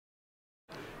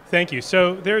Thank you.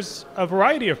 So there's a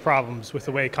variety of problems with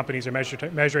the way companies are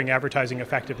measuring advertising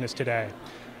effectiveness today.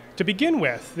 To begin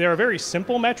with, there are very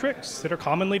simple metrics that are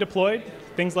commonly deployed,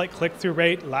 things like click-through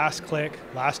rate, last click,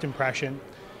 last impression.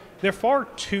 They're far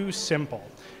too simple,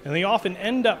 and they often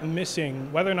end up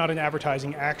missing whether or not an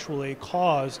advertising actually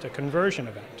caused a conversion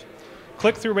event.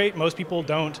 Click-through rate, most people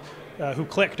who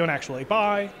click don't actually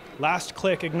buy. Last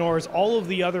click ignores all of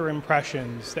the other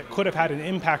impressions that could have had an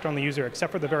impact on the user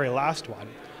except for the very last one.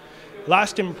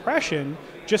 Last impression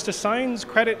just assigns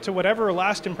credit to whatever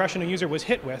last impression a user was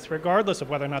hit with, regardless of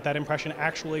whether or not that impression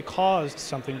actually caused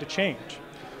something to change.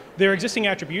 There are existing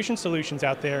attribution solutions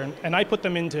out there, and I put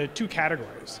them into two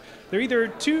categories. They're either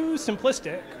too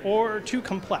simplistic or too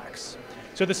complex.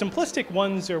 So the simplistic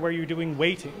ones are where you're doing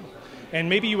weighting, and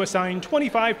maybe you assign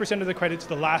 25% of the credit to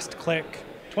the last click,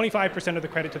 25% of the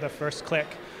credit to the first click,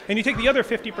 and you take the other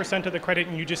 50% of the credit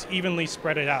and you just evenly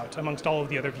spread it out amongst all of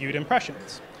the other viewed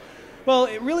impressions. Well,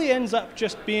 it really ends up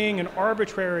just being an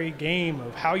arbitrary game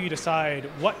of how you decide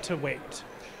what to weight.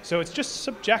 So it's just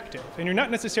subjective, and you're not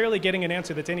necessarily getting an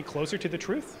answer that's any closer to the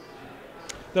truth.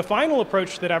 The final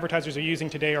approach that advertisers are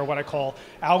using today are what I call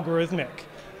algorithmic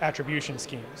attribution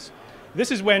schemes.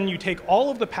 This is when you take all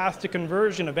of the path to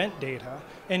conversion event data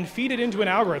and feed it into an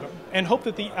algorithm and hope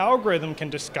that the algorithm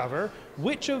can discover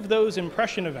which of those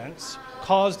impression events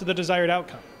caused the desired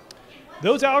outcome.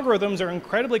 Those algorithms are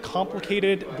incredibly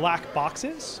complicated black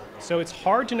boxes, so it's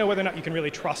hard to know whether or not you can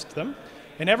really trust them,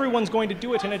 and everyone's going to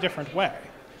do it in a different way.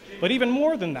 But even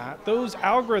more than that, those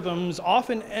algorithms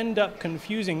often end up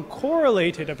confusing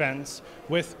correlated events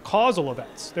with causal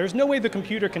events. There's no way the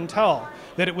computer can tell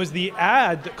that it was the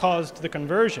ad that caused the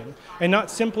conversion, and not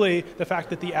simply the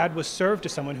fact that the ad was served to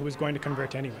someone who was going to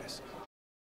convert anyways.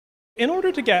 In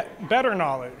order to get better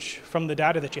knowledge from the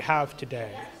data that you have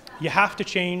today, you have to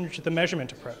change the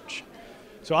measurement approach.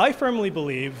 So I firmly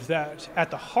believe that at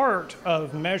the heart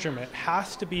of measurement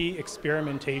has to be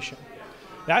experimentation.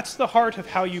 That's the heart of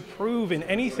how you prove in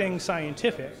anything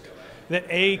scientific that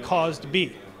A caused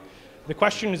B. The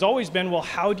question has always been, well,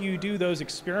 how do you do those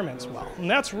experiments well? And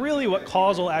that's really what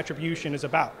causal attribution is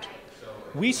about.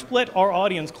 We split our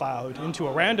audience cloud into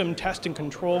a random test and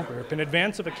control group in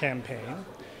advance of a campaign,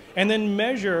 and then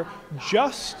measure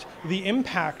just the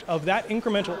impact of that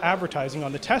incremental advertising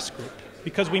on the test group,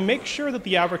 because we make sure that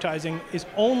the advertising is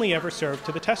only ever served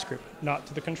to the test group, not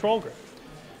to the control group.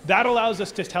 That allows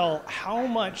us to tell how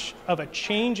much of a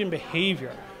change in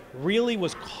behavior really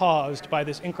was caused by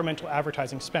this incremental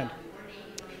advertising spend.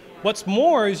 What's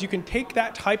more is you can take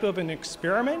that type of an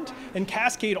experiment and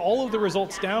cascade all of the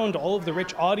results down to all of the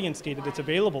rich audience data that's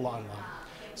available online.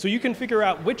 So you can figure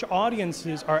out which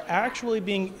audiences are actually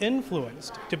being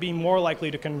influenced to be more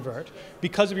likely to convert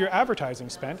because of your advertising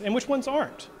spend, and which ones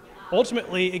aren't.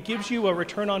 Ultimately, it gives you a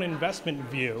return on investment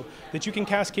view that you can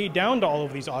cascade down to all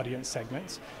of these audience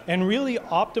segments and really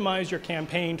optimize your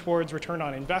campaign towards return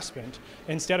on investment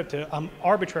instead of to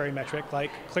arbitrary metric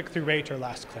like click-through rate or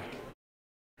last click.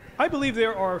 I believe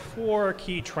there are 4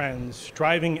 key trends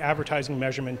driving advertising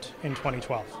measurement in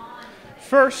 2012.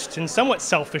 First, and somewhat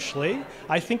selfishly,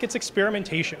 I think it's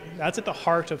experimentation. That's at the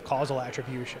heart of causal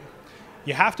attribution.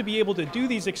 You have to be able to do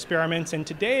these experiments, and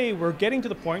today we're getting to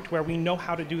the point where we know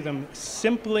how to do them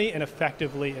simply and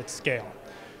effectively at scale.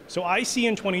 So I see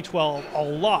in 2012 a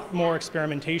lot more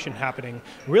experimentation happening,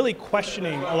 really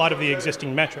questioning a lot of the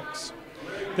existing metrics.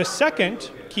 The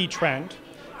second key trend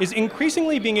is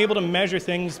increasingly being able to measure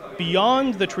things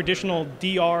beyond the traditional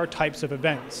DR types of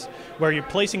events, where you're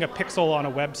placing a pixel on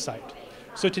a website.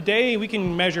 So today we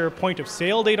can measure point of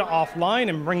sale data offline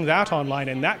and bring that online,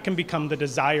 and that can become the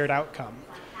desired outcome.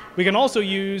 We can also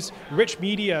use rich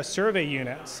media survey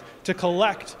units to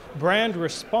collect brand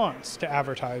response to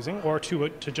advertising or to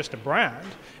just a brand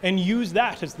and use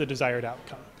that as the desired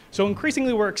outcome. So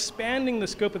increasingly we're expanding the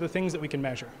scope of the things that we can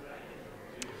measure.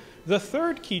 The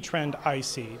third key trend I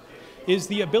see is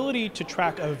the ability to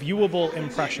track a viewable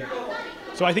impression.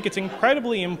 So I think it's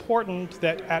incredibly important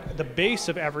that at the base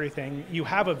of everything, you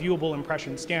have a viewable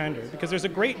impression standard, because there's a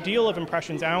great deal of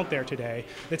impressions out there today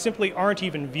that simply aren't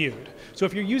even viewed. So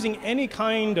if you're using any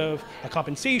kind of a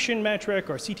compensation metric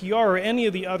or CTR or any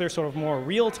of the other sort of more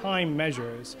real-time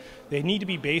measures, they need to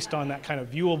be based on that kind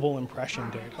of viewable impression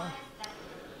data.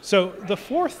 So the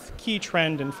fourth key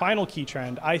trend and final key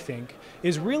trend, I think,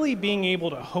 is really being able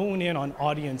to hone in on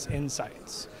audience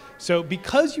insights. So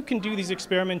because you can do these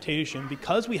experimentation,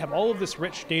 because we have all of this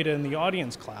rich data in the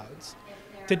audience clouds,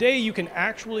 today you can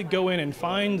actually go in and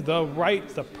find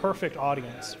the perfect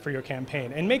audience for your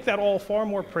campaign and make that all far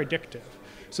more predictive,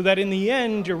 so that in the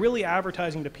end you're really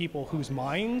advertising to people whose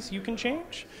minds you can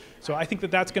change. So I think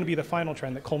that that's going to be the final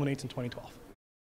trend that culminates in 2012.